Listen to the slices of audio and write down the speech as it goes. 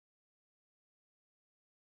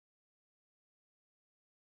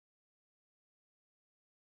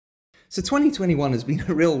So 2021 has been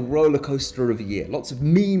a real roller coaster of a year. Lots of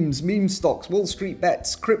memes, meme stocks, Wall Street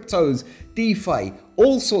bets, cryptos, DeFi,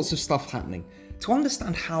 all sorts of stuff happening. To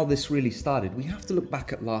understand how this really started, we have to look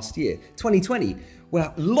back at last year, 2020,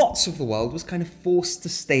 where lots of the world was kind of forced to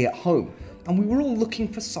stay at home. And we were all looking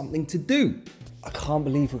for something to do. I can't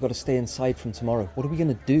believe we've got to stay inside from tomorrow. What are we going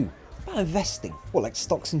to do? About investing? What, like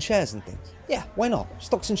stocks and shares and things? Yeah, why not?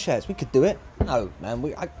 Stocks and shares, we could do it. No,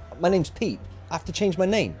 man, my name's Pete. I have to change my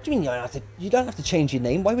name. What do you mean you don't have to change your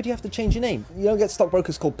name? Why would you have to change your name? You don't get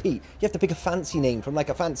stockbrokers called Pete. You have to pick a fancy name from like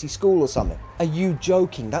a fancy school or something. Are you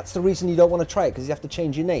joking? That's the reason you don't want to try it, because you have to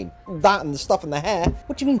change your name. That and the stuff in the hair.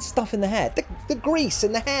 What do you mean stuff in the hair? The grease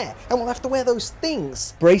in the hair. And we'll have to wear those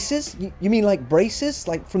things. Braces? You mean like braces?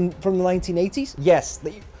 Like from the 1980s? Yes.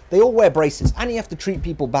 They all wear braces, and you have to treat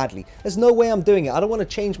people badly. There's no way I'm doing it. I don't want to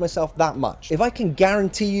change myself that much. If I can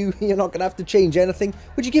guarantee you you're not going to have to change anything,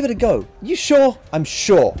 would you give it a go? You sure? I'm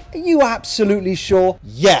sure. Are you absolutely sure?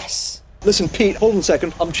 Yes. Listen, Pete, hold on a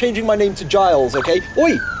second. I'm changing my name to Giles, okay?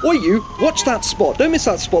 Oi, you, watch that spot. Don't miss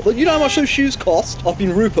that spot. You know how much those shoes cost? I've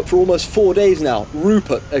been Rupert for almost 4 days now.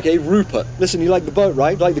 Rupert, okay? Rupert. Listen, you like the boat,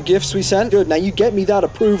 right? Like the gifts we sent? Good, now you get me that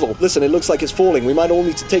approval. Listen, it looks like it's falling. We might all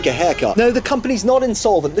need to take a haircut. No, the company's not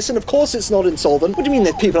insolvent. Listen, of course it's not insolvent. What do you mean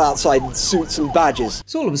there's people outside in suits and badges?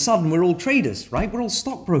 So all of a sudden, we're all traders, right? We're all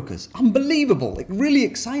stockbrokers. Unbelievable. Like, really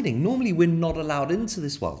exciting. Normally, we're not allowed into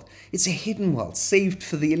this world. It's a hidden world, saved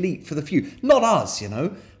for the elite, for the few. Not us, you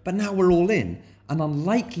know, but now we're all in, and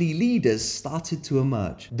unlikely leaders started to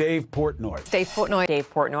emerge. Dave Portnoy. Dave Portnoy.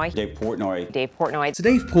 Dave Portnoy. Dave Portnoy. Dave Portnoy. So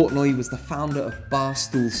Dave Portnoy was the founder of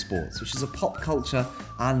Barstool Sports, which is a pop culture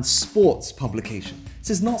and sports publication.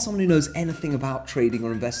 So he's not someone who knows anything about trading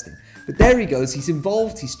or investing. But there he goes, he's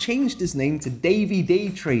involved, he's changed his name to Davey Day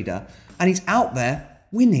Trader, and he's out there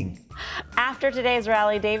winning. After today's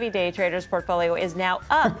rally, Davey Day Trader's portfolio is now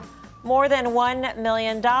up more than $1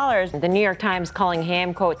 million. The New York Times calling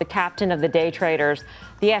him, quote, the captain of the day traders.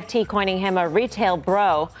 The FT coining him a retail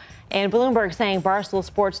bro. And Bloomberg saying Barstool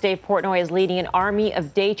Sports' Dave Portnoy is leading an army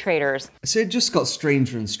of day traders. So it just got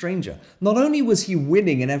stranger and stranger. Not only was he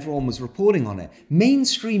winning and everyone was reporting on it,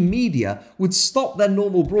 mainstream media would stop their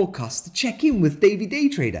normal broadcasts to check in with Davey Day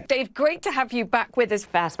Trader. Dave, great to have you back with us.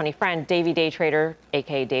 Fast money friend, Davey Day Trader,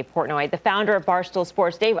 aka Dave Portnoy, the founder of Barstool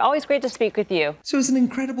Sports. Dave, always great to speak with you. So it's an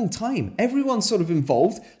incredible time. Everyone's sort of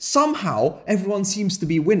involved. Somehow everyone seems to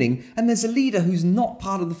be winning, and there's a leader who's not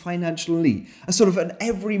part of the financial elite, a sort of an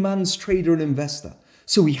everyman trader and investor.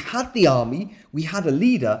 So we had the army, we had a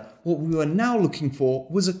leader. What we were now looking for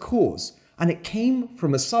was a cause, and it came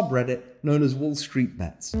from a subreddit known as Wall Street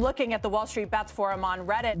Bets. Looking at the Wall Street Bets forum on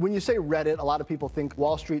Reddit. When you say Reddit, a lot of people think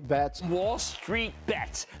Wall Street Bets. Wall Street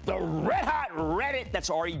Bets, the red hot Reddit,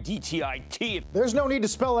 that's R-E-D-T-I-T. There's no need to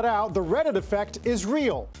spell it out. The Reddit effect is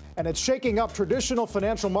real, and it's shaking up traditional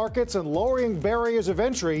financial markets and lowering barriers of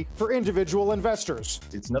entry for individual investors.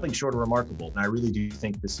 It's nothing short of remarkable, and I really do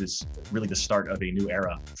think this is really the start of a new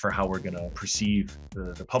era for how we're going to perceive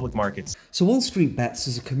the public markets. So Wall Street Bets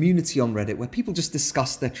is a community on Reddit where people just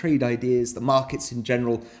discuss their trade ideas, the markets in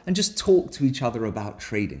general, and just talk to each other about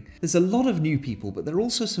trading. There's a lot of new people, but there are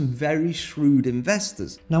also some very shrewd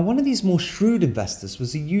investors. Now, one of these more shrewd investors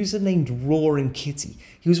was a user named Roaring Kitty.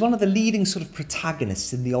 He was one of the leading sort of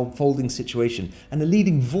protagonists in the unfolding situation and a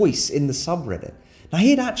leading voice in the subreddit. Now,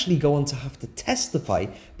 he'd actually go on to have to testify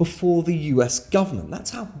before the US government.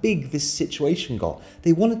 That's how big this situation got.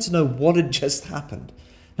 They wanted to know what had just happened.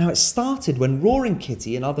 Now, it started when Roaring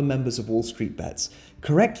Kitty and other members of Wall Street Bets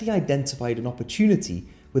correctly identified an opportunity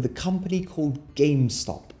with a company called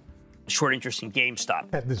Gamestop. Short interest in Gamestop.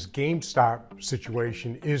 This GameStop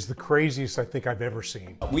situation is the craziest I think I've ever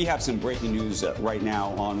seen. We have some breaking news right now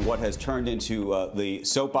on what has turned into the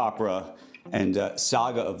soap opera and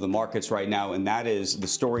saga of the markets right now, and that is the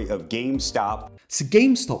story of GameStop. So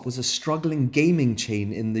GameStop was a struggling gaming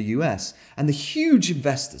chain in the US, and the huge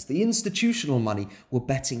investors, the institutional money, were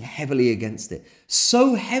betting heavily against it.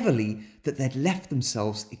 So heavily that they'd left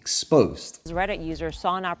themselves exposed. Reddit users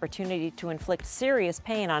saw an opportunity to inflict serious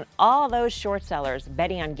pain on all those short sellers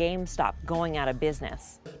betting on GameStop going out of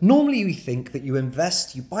business. Normally we think that you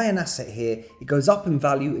invest, you buy an asset here, it goes up in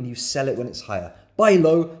value and you sell it when it's higher. Buy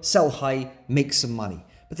low, sell high, make some money.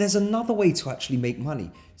 But there's another way to actually make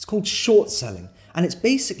money. It's called short selling, and it's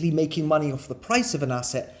basically making money off the price of an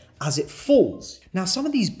asset as it falls. Now, some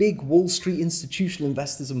of these big Wall Street institutional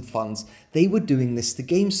investors and funds, they were doing this to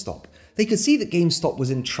GameStop. They could see that GameStop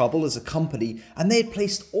was in trouble as a company, and they had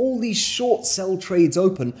placed all these short sell trades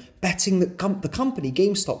open, betting that the company,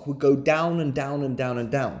 GameStop, would go down and down and down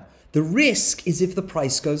and down. The risk is if the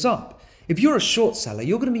price goes up. If you're a short seller,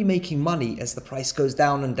 you're going to be making money as the price goes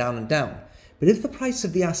down and down and down. But if the price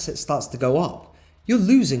of the asset starts to go up, you're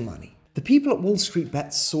losing money. The people at Wall Street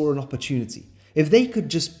Bets saw an opportunity. If they could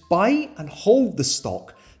just buy and hold the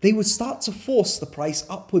stock, they would start to force the price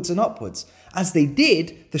upwards and upwards. As they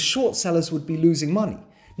did, the short sellers would be losing money.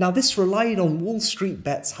 Now, this relied on Wall Street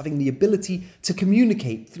Bets having the ability to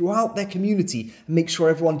communicate throughout their community and make sure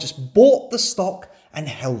everyone just bought the stock and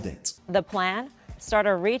held it. The plan? Start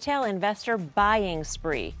a retail investor buying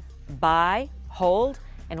spree. Buy, hold,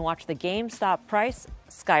 and watch the GameStop price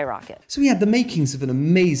skyrocket. So we had the makings of an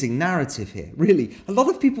amazing narrative here, really. A lot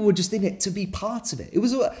of people were just in it to be part of it. It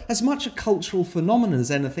was as much a cultural phenomenon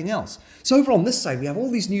as anything else. So over on this side, we have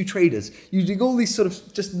all these new traders using all these sort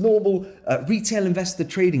of just normal retail investor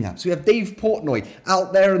trading apps. We have Dave Portnoy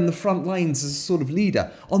out there in the front lines as a sort of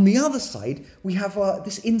leader. On the other side, we have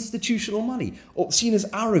this institutional money, seen as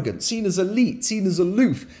arrogant, seen as elite, seen as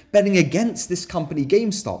aloof, betting against this company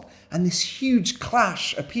GameStop. And this huge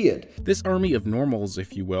clash appeared. This army of normals,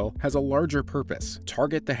 if you will, has a larger purpose.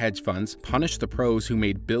 Target the hedge funds, punish the pros who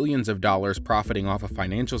made billions of dollars profiting off a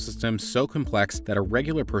financial system so complex that a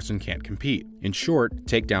regular person can't compete. In short,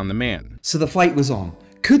 take down the man. So the fight was on.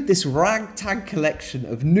 Could this ragtag collection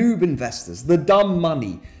of noob investors, the dumb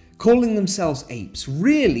money, calling themselves apes,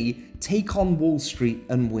 really take on Wall Street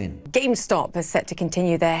and win? GameStop is set to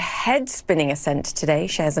continue their head-spinning ascent today.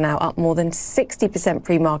 Shares are now up more than 60%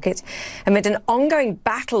 pre-market amid an ongoing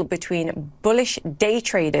battle between bullish day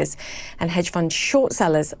traders and hedge fund short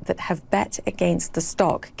sellers that have bet against the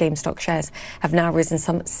stock. GameStop shares have now risen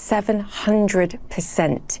some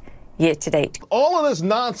 700% year to date. All of this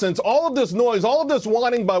nonsense, all of this noise, all of this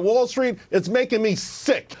whining by Wall Street, it's making me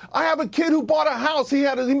sick. I have a kid who bought a house. He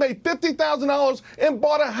made $50,000 and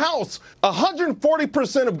bought a house.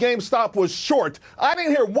 140% of GameStop was short. I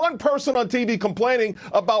didn't hear one person on TV complaining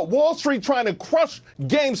about Wall Street trying to crush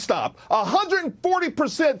GameStop.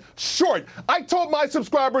 140% short. I told my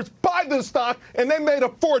subscribers, buy this stock, and they made a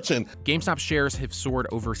fortune. GameStop shares have soared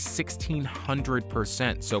over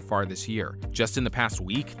 1,600% so far this year. Just in the past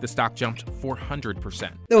week, the stock jumped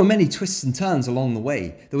 400%. There were many twists and turns along the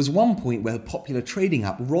way. There was one point where the popular trading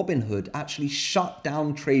app Robinhood actually shut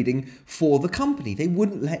down trading for the company. They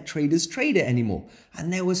wouldn't let traders trade it anymore.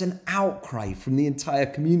 And there was an outcry from the entire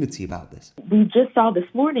community about this. We just saw this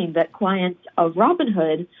morning that clients of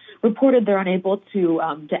Robinhood reported they're unable to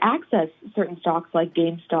access certain stocks like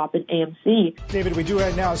GameStop and AMC. David, we do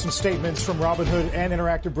have now some statements from Robinhood and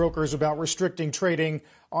Interactive Brokers about restricting trading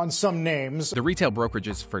on some names. The retail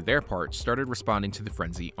brokerages, for their part, started responding to the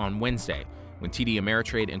frenzy on Wednesday, when TD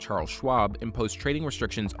Ameritrade and Charles Schwab imposed trading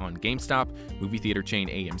restrictions on GameStop, movie theater chain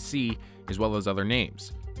AMC, as well as other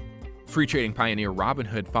names. Free trading pioneer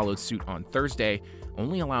Robinhood followed suit on Thursday,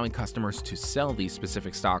 only allowing customers to sell these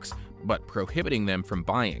specific stocks, but prohibiting them from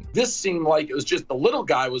buying. This seemed like it was just the little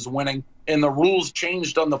guy was winning and the rules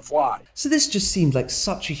changed on the fly. So this just seemed like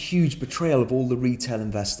such a huge betrayal of all the retail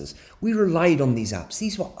investors. We relied on these apps.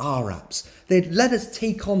 These were our apps. They'd let us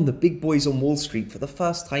take on the big boys on Wall Street for the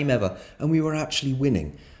first time ever, and we were actually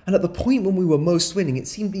winning. And at the point when we were most winning, it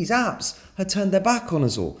seemed these apps had turned their back on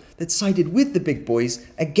us all. They'd sided with the big boys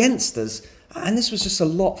against us, and this was just a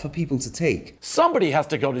lot for people to take. Somebody has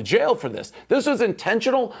to go to jail for this. This was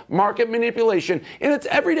intentional market manipulation, and it's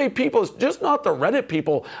everyday people. It's just not the Reddit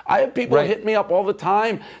people. I have people hit me up all the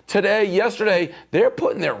time today, yesterday. They're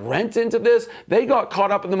putting their rent into this. They got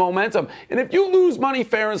caught up in the momentum. And if you lose money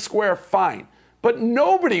fair and square, fine. But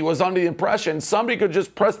nobody was under the impression somebody could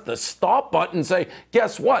just press the stop button and say,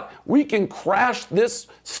 guess what? We can crash this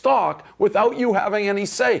stock without you having any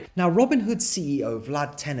say. Now, Robinhood CEO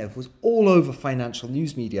Vlad Tenev was all over financial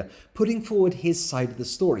news media, putting forward his side of the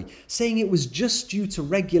story, saying it was just due to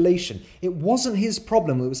regulation. It wasn't his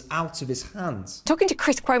problem, it was out of his hands. Talking to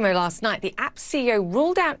Chris Cuomo last night, the app CEO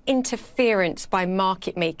ruled out interference by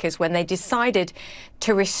market makers when they decided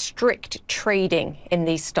to restrict trading in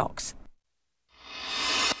these stocks.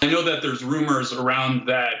 I know that there's rumors around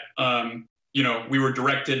that, we were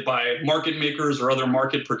directed by market makers or other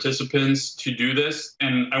market participants to do this.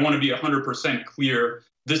 And I want to be 100% clear.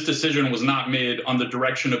 This decision was not made on the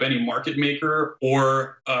direction of any market maker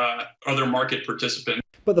or other market participant.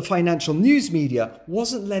 But the financial news media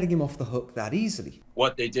wasn't letting him off the hook that easily.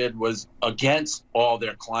 What they did was against all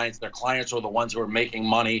their clients. Their clients were the ones who were making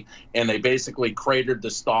money, and they basically cratered the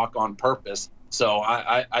stock on purpose. So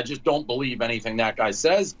I just don't believe anything that guy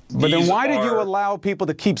says. But then why did you allow people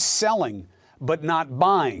to keep selling but not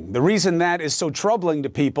buying? The reason that is so troubling to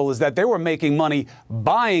people is that they were making money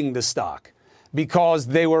buying the stock because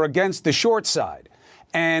they were against the short side.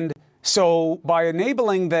 And so by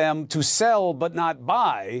enabling them to sell but not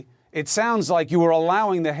buy, It sounds like you were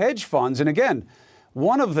allowing the hedge funds, and again,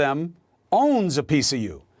 one of them owns a piece of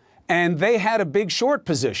you, and they had a big short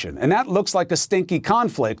position, and that looks like a stinky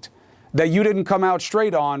conflict that you didn't come out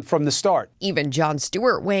straight on from the start. Even Jon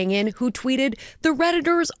Stewart weighing in, who tweeted, "The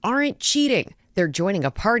Redditors aren't cheating. They're joining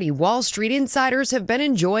a party Wall Street insiders have been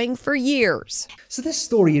enjoying for years." So this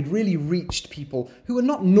story had really reached people who were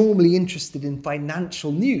not normally interested in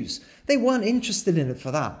financial news. They weren't interested in it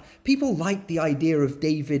for that. People liked the idea of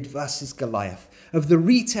David versus Goliath, of the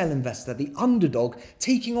retail investor, the underdog,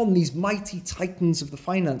 taking on these mighty titans of the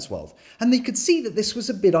finance world. And they could see that this was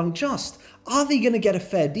a bit unjust. Are they going to get a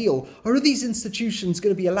fair deal, or are these institutions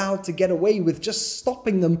going to be allowed to get away with just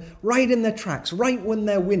stopping them right in their tracks, right when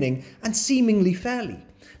they're winning, and seemingly fairly?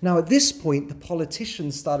 Now, at this point, the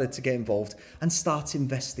politicians started to get involved and start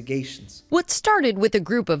investigations. What started with a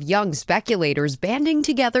group of young speculators banding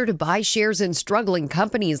together to buy shares in struggling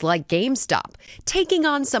companies like GameStop, taking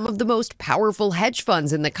on some of the most powerful hedge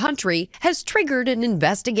funds in the country, has triggered an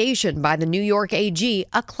investigation by the New York AG,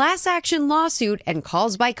 a class action lawsuit, and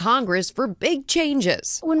calls by Congress for big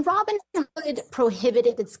changes. When Robinhood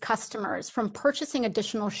prohibited its customers from purchasing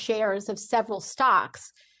additional shares of several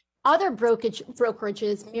stocks, other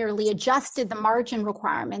brokerages merely adjusted the margin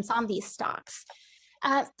requirements on these stocks.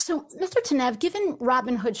 So, Mr. Tanev, given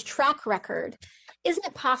Robinhood's track record, isn't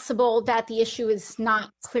it possible that the issue is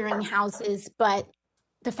not clearing houses, but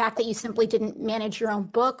the fact that you simply didn't manage your own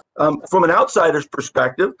book? From an outsider's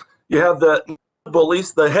perspective, you have the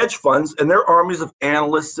bullies, the hedge funds, and their armies of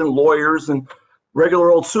analysts and lawyers and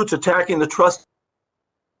regular old suits attacking the trust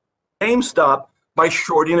GameStop by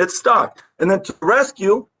shorting its stock. And then to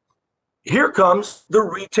rescue, here comes the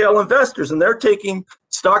retail investors, and they're taking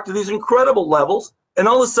stock to these incredible levels. And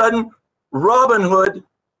all of a sudden, Robinhood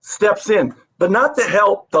steps in, but not to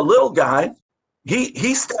help the little guy.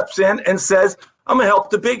 He steps in and says, I'm going to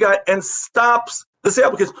help the big guy, and stops the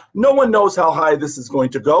sale because no one knows how high this is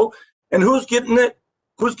going to go. And who's getting it?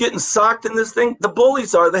 Who's getting socked in this thing? The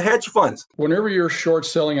bullies are the hedge funds. Whenever you're short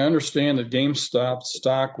selling, I understand that GameStop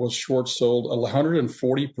stock was short sold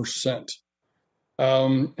 140%.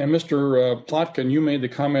 And Mr. Plotkin, you made the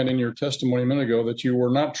comment in your testimony a minute ago that you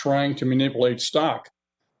were not trying to manipulate stock.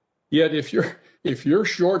 Yet, if you're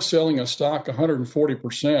short selling a stock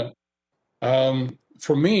 140%,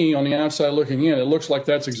 for me on the outside looking in, it looks like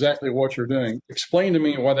that's exactly what you're doing. Explain to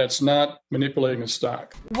me why that's not manipulating a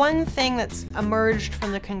stock. One thing that's emerged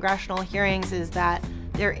from the congressional hearings is that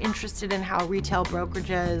they're interested in how retail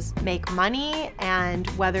brokerages make money and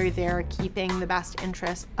whether they're keeping the best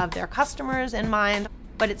interests of their customers in mind.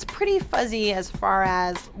 But it's pretty fuzzy as far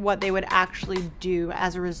as what they would actually do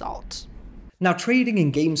as a result. Now, trading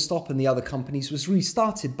in GameStop and the other companies was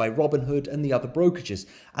restarted by Robinhood and the other brokerages,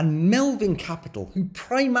 and Melvin Capital, who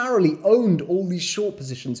primarily owned all these short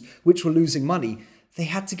positions which were losing money, they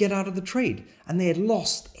had to get out of the trade, and they had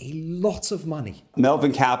lost a lot of money.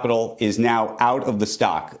 Melvin Capital is now out of the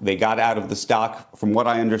stock. They got out of the stock, from what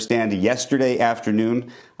I understand, yesterday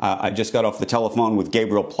afternoon. I just got off the telephone with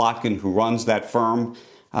Gabriel Plotkin, who runs that firm.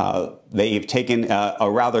 They've taken a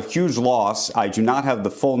rather huge loss. I do not have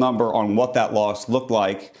the full number on what that loss looked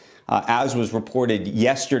like. As was reported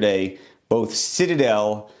yesterday, both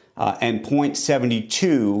Citadel and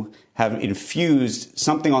Point72 have infused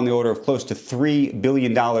something on the order of close to $3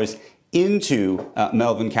 billion into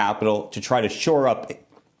Melvin Capital to try to shore up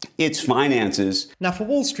its finances. Now, for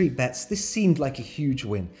Wall Street bets, this seemed like a huge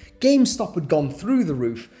win. GameStop had gone through the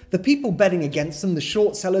roof. The people betting against them, the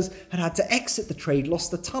short sellers, had to exit the trade,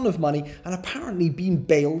 lost a ton of money, and apparently been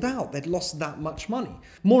bailed out. They'd lost that much money.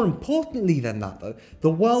 More importantly than that, though, the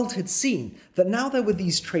world had seen that now there were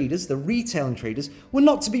these traders, the retail traders, were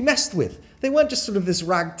not to be messed with. They weren't just sort of this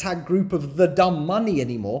ragtag group of the dumb money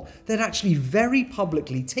anymore. They'd actually very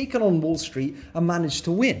publicly taken on Wall Street and managed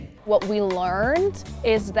to win. What we learned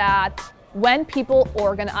is that when people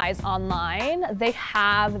organize online, they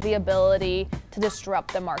have the ability to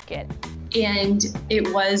disrupt the market. And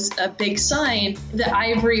it was a big sign. The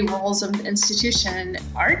ivory walls of the institution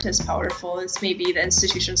aren't as powerful as maybe the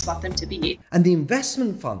institutions thought them to be. And the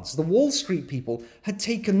investment funds, the Wall Street people, had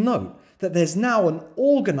taken note that there's now an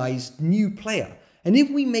organized new player. And if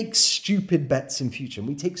we make stupid bets in future and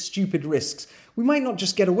we take stupid risks, we might not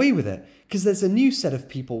just get away with it because there's a new set of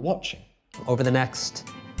people watching. Over the next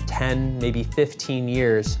 10, maybe 15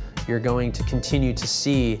 years, you're going to continue to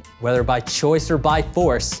see, whether by choice or by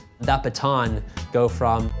force, that baton go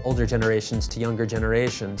from older generations to younger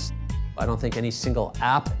generations. I don't think any single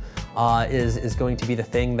app is going to be the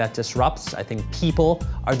thing that disrupts. I think people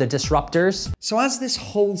are the disruptors. So as this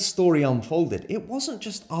whole story unfolded, it wasn't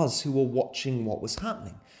just us who were watching what was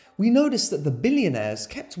happening. we noticed that the billionaires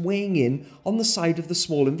kept weighing in on the side of the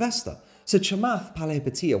small investor. So Chamath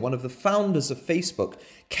Palihapitiya, one of the founders of Facebook,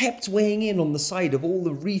 kept weighing in on the side of all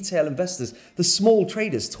the retail investors, the small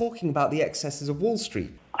traders, talking about the excesses of Wall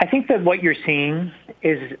Street. I think that what you're seeing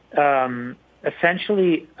is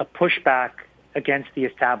essentially a pushback against the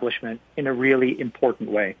establishment in a really important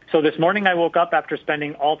way. So this morning I woke up after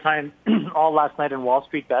spending all last night in Wall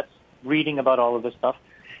Street Bets, reading about all of this stuff,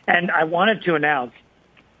 and I wanted to announce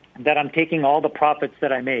that I'm taking all the profits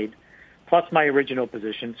that I made, plus my original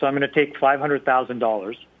position. So I'm going to take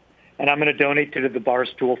 $500,000, and I'm going to donate to the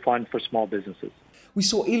Barstool Fund for Small Businesses. We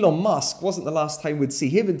saw Elon Musk, wasn't the last time we'd see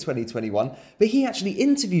him in 2021, but he actually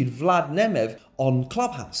interviewed Vlad Nemev on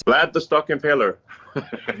Clubhouse. Vlad the Stock Impaler.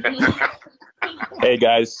 Hey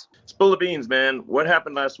guys, spill the beans, man. What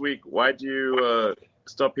happened last week? Why do you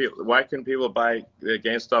stop people? Why couldn't people buy the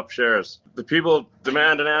GameStop shares? The people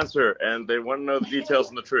demand an answer, and they want to know the details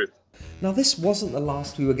and the truth. Now, this wasn't the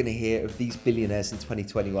last we were going to hear of these billionaires in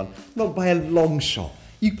 2021, not by a long shot.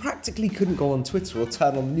 You practically couldn't go on Twitter or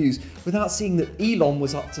turn on the news without seeing that Elon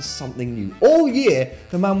was up to something new. All year,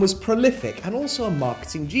 the man was prolific and also a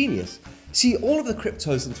marketing genius. See, all of the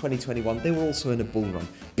cryptos in 2021, they were also in a bull run.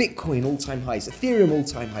 Bitcoin all-time highs, Ethereum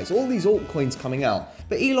all-time highs, all these altcoins coming out.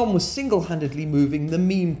 But Elon was single-handedly moving the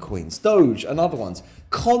meme coins, Doge and other ones,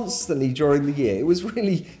 constantly during the year. It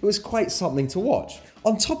was quite something to watch.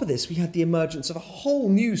 On top of this, we had the emergence of a whole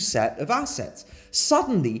new set of assets.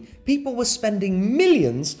 Suddenly, people were spending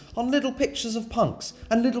millions on little pictures of punks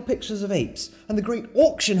and little pictures of apes, and the great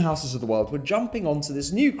auction houses of the world were jumping onto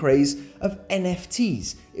this new craze of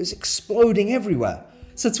NFTs. It was exploding everywhere.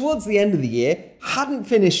 So towards the end of the year, hadn't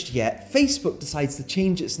finished yet, Facebook decides to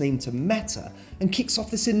change its name to Meta and kicks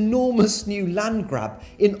off this enormous new land grab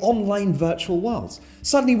in online virtual worlds.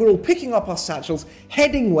 Suddenly we're all picking up our satchels,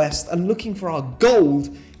 heading west and looking for our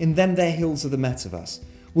gold in their hills of the metaverse.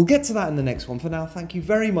 We'll get to that in the next one. For now, thank you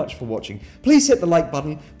very much for watching. Please hit the like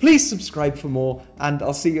button, please subscribe for more, and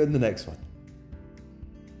I'll see you in the next one.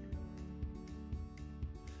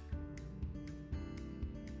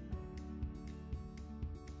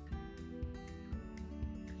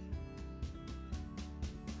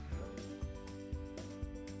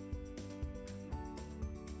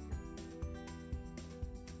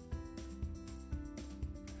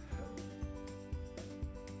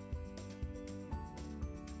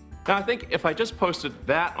 Now, I think if I just posted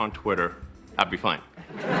that on Twitter, I'd be fine.